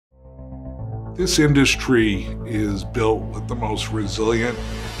This industry is built with the most resilient,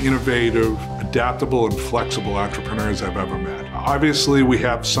 innovative, adaptable, and flexible entrepreneurs I've ever met. Obviously, we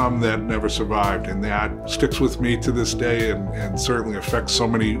have some that never survived, and that sticks with me to this day and certainly affects so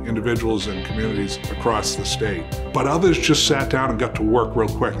many individuals and communities across the state. But others just sat down and got to work real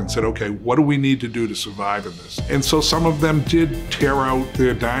quick and said, okay, what do we need to do to survive in this? And so some of them did tear out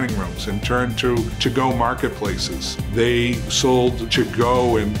their dining rooms and turn to-go marketplaces. They sold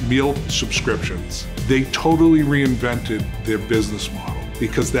to-go and meal subscriptions. They totally reinvented their business model,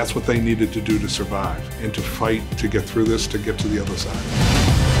 because that's what they needed to do to survive and to fight to get through this, to get to the other side.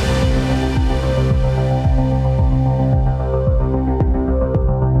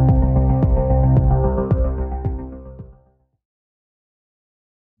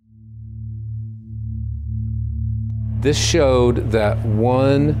 This showed that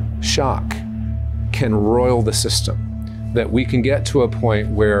one shock can roil the system, that we can get to a point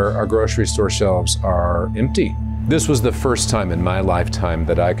where our grocery store shelves are empty. This was the first time in my lifetime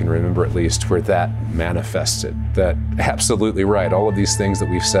that I can remember, at least, where that manifested. That absolutely right, all of these things that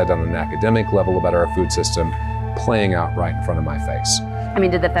we've said on an academic level about our food system playing out right in front of my face. I mean,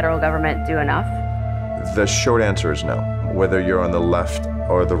 did the federal government do enough? The short answer is no. Whether you're on the left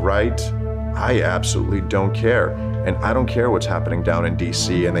or the right, I absolutely don't care. And I don't care what's happening down in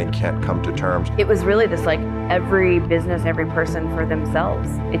DC and they can't come to terms. It was really this like every business, every person for themselves.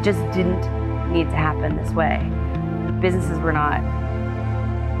 It just didn't need to happen this way. Businesses were not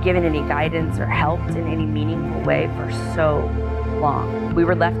given any guidance or helped in any meaningful way for so long. We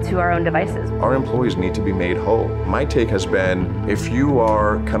were left to our own devices. Our employees need to be made whole. My take has been, if you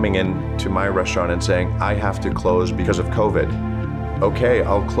are coming in to my restaurant and saying, I have to close because of COVID, okay,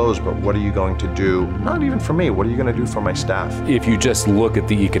 I'll close, but what are you going to do? Not even for me, what are you going to do for my staff? If you just look at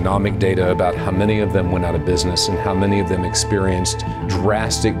the economic data about how many of them went out of business and how many of them experienced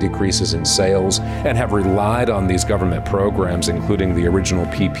drastic decreases in sales and have relied on these government programs, including the original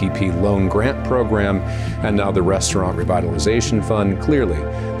PPP loan grant program and now the Restaurant Revitalization Fund, clearly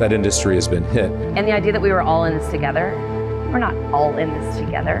that industry has been hit. And the idea that we were all in this together, we're not all in this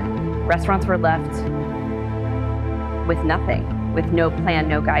together. Restaurants were left with nothing. With no plan,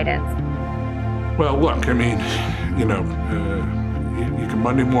 no guidance. Well, look, I mean, you know, you can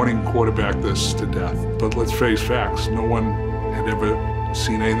Monday morning quarterback this to death, but let's face facts. No one had ever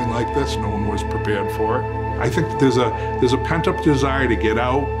seen anything like this. No one was prepared for it. I think there's a pent-up desire to get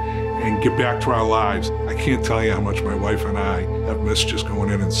out and get back to our lives. I can't tell you how much my wife and I have missed just going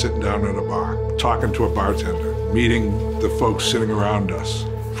in and sitting down at a bar, talking to a bartender, meeting the folks sitting around us.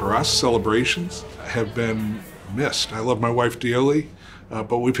 For us, celebrations have been missed. I love my wife dearly,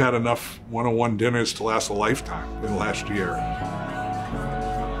 but we've had enough one-on-one dinners to last a lifetime in the last year.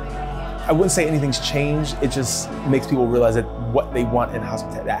 I wouldn't say anything's changed. It just makes people realize that what they want in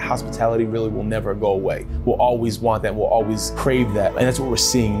hospitality, that hospitality really will never go away. We'll always want that, we'll always crave that. And that's what we're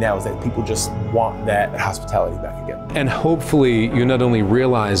seeing now, is that people just want that hospitality back again. And hopefully you not only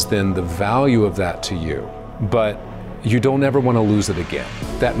realize then the value of that to you, but you don't ever want to lose it again.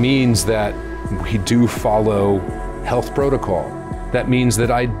 That means that we do follow health protocol. That means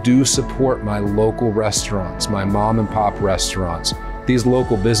that I do support my local restaurants, my mom and pop restaurants, these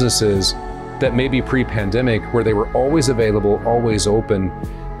local businesses that maybe pre-pandemic, where they were always available, always open,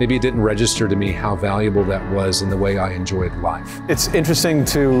 maybe it didn't register to me how valuable that was in the way I enjoyed life. It's interesting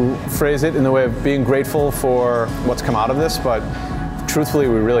to phrase it in the way of being grateful for what's come out of this, but truthfully,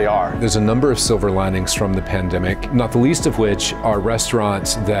 we really are. There's a number of silver linings from the pandemic, not the least of which are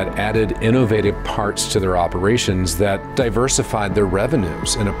restaurants that added innovative parts to their operations that diversified their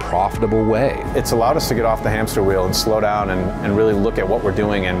revenues in a profitable way. It's allowed us to get off the hamster wheel and slow down and really look at what we're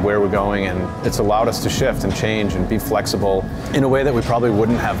doing and where we're going, and it's allowed us to shift and change and be flexible in a way that we probably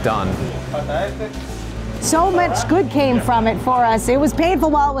wouldn't have done. So much good came from it for us. It was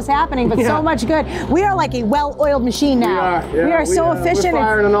painful while it was happening, but so much good. We are like a well-oiled machine now. We are so efficient. We're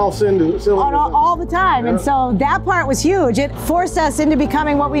firing on all cylinders. All the time. And so that part was huge. It forced us into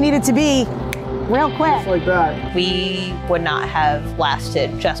becoming what we needed to be real quick. Just like that. We would not have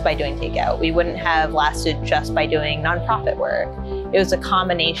lasted just by doing takeout. We wouldn't have lasted just by doing nonprofit work. It was a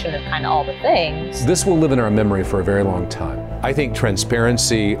combination of kind of all the things. This will live in our memory for a very long time. I think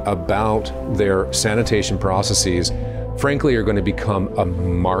transparency about their sanitation processes frankly, are going to become a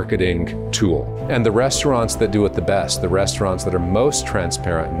marketing tool. And the restaurants that do it the best, the restaurants that are most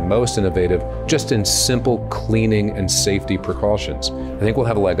transparent and most innovative, just in simple cleaning and safety precautions, I think we'll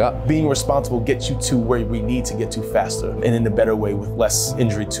have a leg up. Being responsible gets you to where we need to get to faster and in a better way with less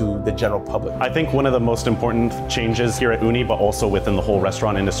injury to the general public. I think one of the most important changes here at Uni, but also within the whole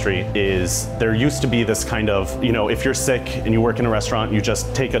restaurant industry, is there used to be this kind of, you know, if you're sick and you work in a restaurant, you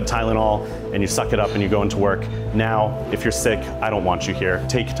just take a Tylenol and you suck it up and you go into work. Now, if you're sick, I don't want you here.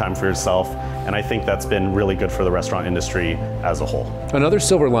 Take time for yourself. And I think that's been really good for the restaurant industry as a whole. Another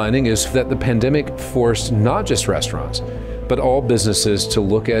silver lining is that the pandemic forced not just restaurants, but all businesses to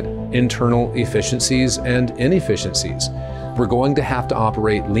look at internal efficiencies and inefficiencies. We're going to have to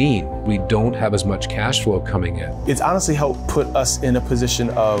operate lean. We don't have as much cash flow coming in. It's honestly helped put us in a position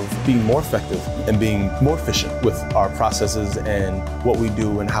of being more effective and being more efficient with our processes and what we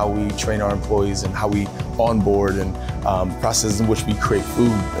do and how we train our employees and how we onboard and processes in which we create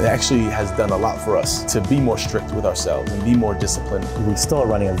food. It actually has done a lot for us to be more strict with ourselves and be more disciplined. We still are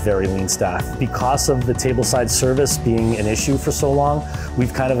running a very lean staff. Because of the tableside service being an issue for so long,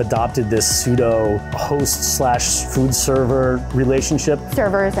 we've kind of adopted this pseudo host/food server relationship.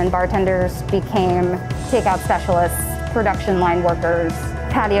 Servers and bartenders became takeout specialists, production line workers.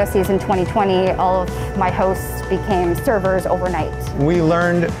 Patio season 2020, all of my hosts became servers overnight. We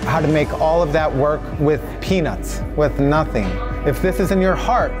learned how to make all of that work with peanuts, with nothing. If this is in your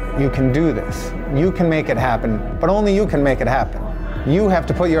heart, you can do this. You can make it happen, but only you can make it happen. You have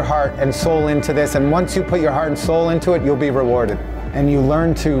to put your heart and soul into this, and once you put your heart and soul into it, you'll be rewarded. And you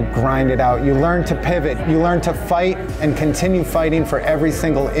learn to grind it out. You learn to pivot. You learn to fight and continue fighting for every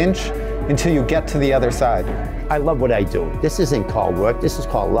single inch until you get to the other side. I love what I do. This isn't called work, this is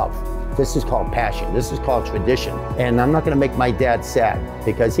called love. This is called passion, this is called tradition. And I'm not gonna make my dad sad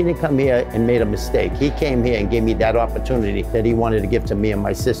because he didn't come here and made a mistake. He came here and gave me that opportunity that he wanted to give to me and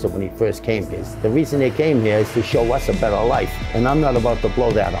my sister when he first came here. The reason they came here is to show us a better life. And I'm not about to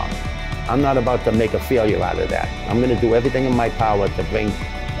blow that on. I'm not about to make a failure out of that. I'm gonna do everything in my power to bring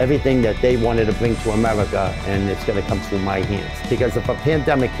everything that they wanted to bring to America, and it's gonna come through my hands. Because if a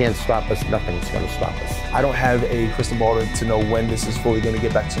pandemic can't stop us, nothing's gonna stop us. I don't have a crystal ball to know when this is fully gonna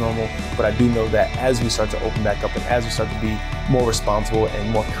get back to normal, but I do know that as we start to open back up and as we start to be more responsible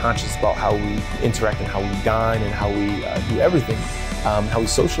and more conscious about how we interact and how we dine and how we do everything, how we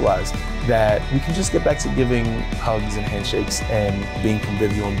socialize, that we can just get back to giving hugs and handshakes and being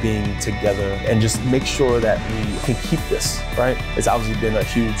convivial and being together and just make sure that we can keep this, right? It's obviously been a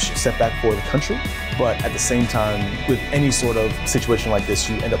huge setback for the country, but at the same time, with any sort of situation like this,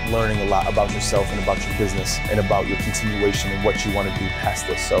 you end up learning a lot about yourself and about your business and about your continuation and what you want to do past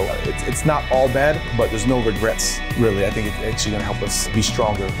this. So it's not all bad, but there's no regrets, really. I think it's actually gonna help us be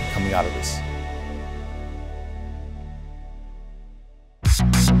stronger coming out of this.